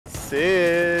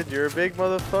Sid, you're a big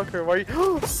motherfucker. Why are you?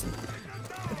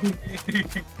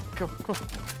 Go, go.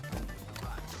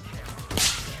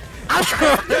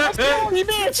 You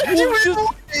bitch!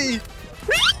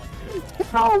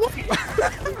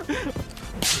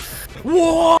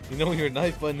 What? You know where your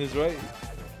knife button is, right?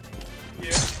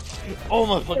 Yeah. Oh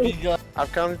my fucking god.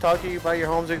 I've come to talk to you about your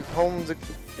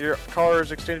your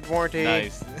car's extended warranty.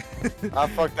 Nice. I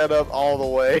fucked that up all the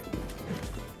way.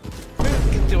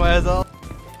 Get your ass off.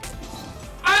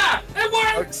 Ah!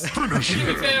 It works! Give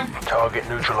me fam. Target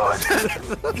neutralized.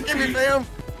 Give me fam.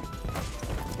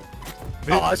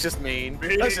 Oh, that's just mean.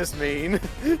 That's just mean.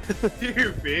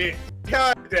 You bitch.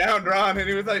 God down, Ron, and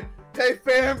he was like, hey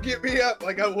fam, get me up.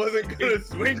 Like I wasn't gonna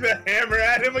swing the hammer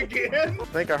at him again. I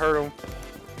think I heard him.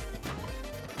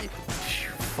 You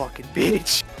fucking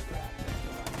bitch.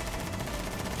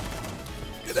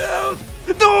 Get out.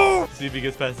 No! See if he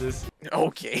gets past this.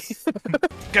 Okay.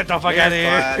 Get the fuck out of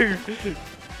here.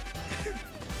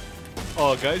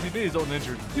 Oh, guys, he made his own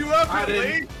entry. You up,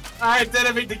 Lee? I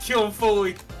didn't mean to kill him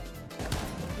fully.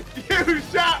 You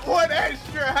shot one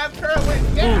extra after I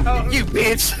went down. You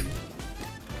bitch.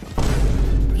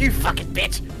 You fucking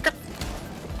bitch.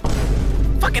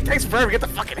 Fucking takes forever to get the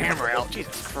fucking hammer out.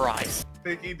 Jesus Christ. I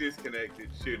think he disconnected.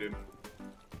 Shoot him.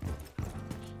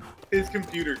 His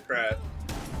computer crashed.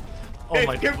 Oh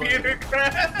my His computer god.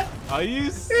 crashed. Are you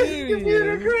His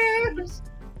computer serious? crashed.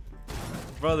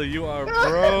 Brother, you are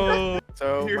bro.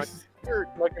 So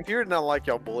my computer did not like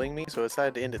y'all bullying me, so it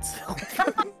decided to end itself.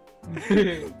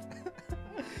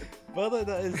 Brother,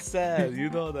 that is sad. You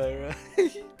know that,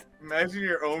 right? Imagine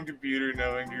your own computer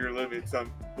knowing your limits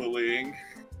on bullying.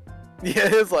 Yeah,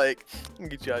 it's like, I'll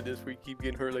get you out of this before you keep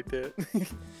getting hurt like that.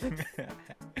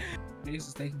 Chase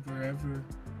is taking forever.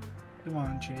 Come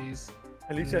on, Chase.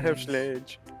 At least I have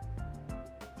Sledge.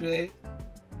 Really?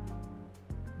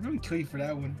 I'm gonna kill you for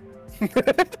that one.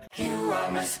 You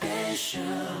are my special.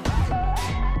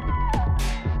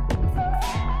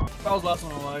 That was the last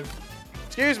one alive.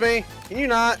 Excuse me, can you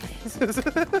not?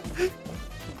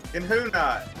 And who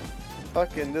not?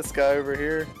 Fucking this guy over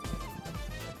here.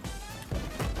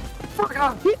 Fuck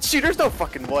off, bitch! Shoot, there's no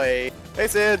fucking way. Hey,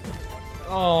 Sid.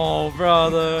 Oh,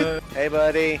 brother. Hey,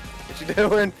 buddy. What you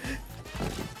doing?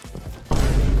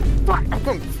 Fuck,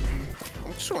 I'm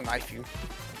just gonna knife you.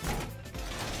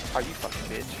 Oh, you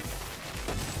fucking bitch.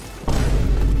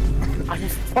 Oh, you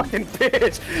fucking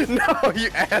bitch! No,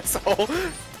 you asshole!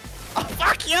 Oh,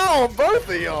 fuck y'all, both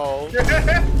of y'all!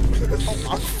 Oh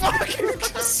my fucking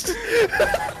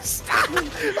stop!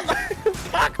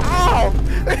 Fuck off!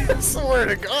 I swear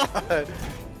to God!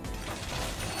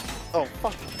 Oh,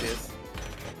 fuck this.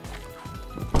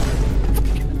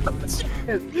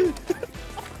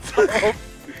 Oh.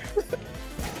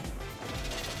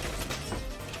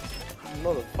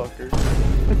 Motherfucker.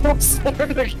 I swear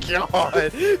to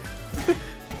God!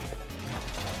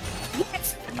 What?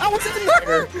 I was in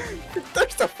there!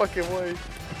 There's no fucking way.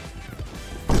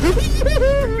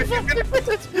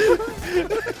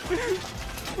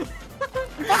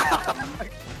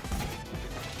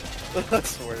 I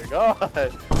swear to God.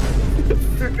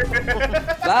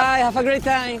 Bye, have a great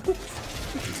time.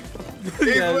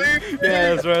 Yeah,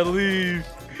 that's right, leave.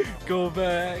 Go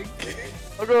back.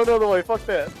 I'll go another way, fuck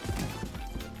that.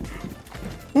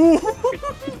 Ooh.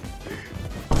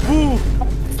 Ooh.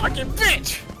 Fucking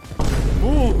bitch!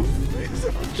 Ooh.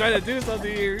 I'm trying to do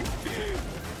something here.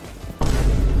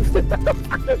 I'm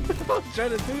trying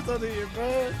to do something here,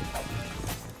 bro.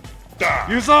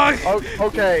 You suck! Oh,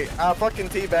 okay, I fucking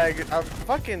teabag. I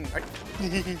fucking.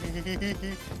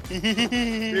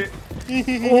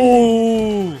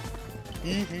 Oh!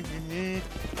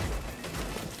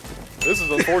 This is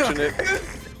unfortunate.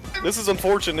 This is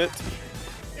unfortunate.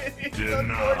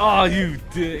 Oh, you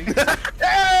dick.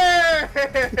 I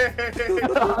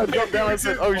jumped down and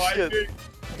said, oh shit.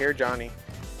 Here, Johnny.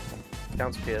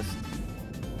 Sounds pissed.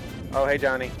 Oh, hey,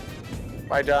 Johnny.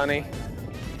 Bye, Johnny.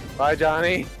 Bye,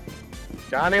 Johnny.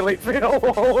 Johnny, leave me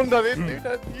alone. I didn't do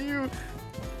that to you.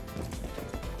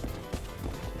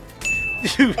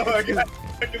 Oh my God,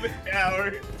 back in the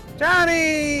shower.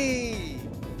 Johnny!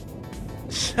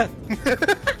 Shut.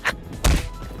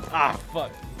 Ah,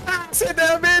 fuck. Sit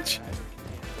down, bitch!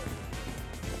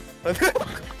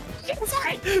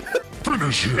 Sorry!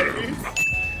 Finish him.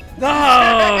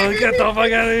 No! Get the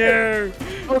fuck out of here!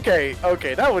 Okay,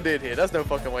 okay, that one did hit. That's no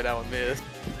fucking way that one missed.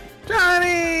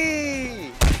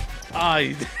 Johnny! Ah,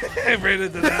 you ran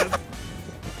into that.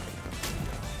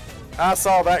 I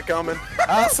saw that coming.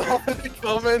 I saw it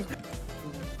coming.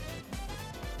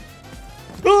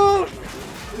 Oh!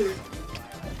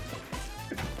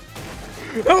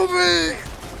 Help me!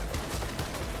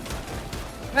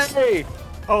 Hey!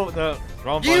 Oh no,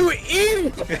 wrong You button.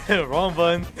 idiot! Wrong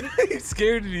button. You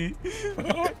scared me.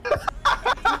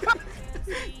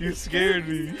 You scared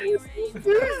me.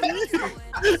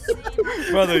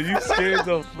 Brother, you scared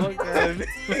the fuck out of me.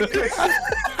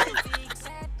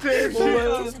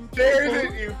 Stares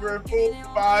at you for a full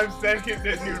 5 seconds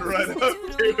and you run up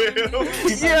to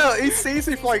him. Yeah, he sees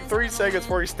me for like 3 seconds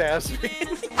before he stabs me.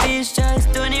 Bitch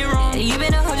just doing it wrong. You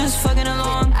been a hoe just fucking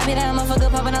along. I be that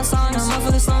motherfucker popping out songs.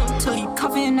 Motherfucker slump till you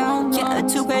coughing out. Yeah, a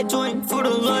 2-pack joint for the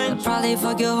lunch. Probably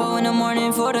fuck your hoe in the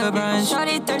morning for the brunch.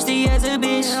 Shawty thirsty as a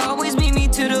bitch. Always beat me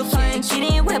to the punch. She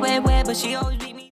didn't wet, but she always be.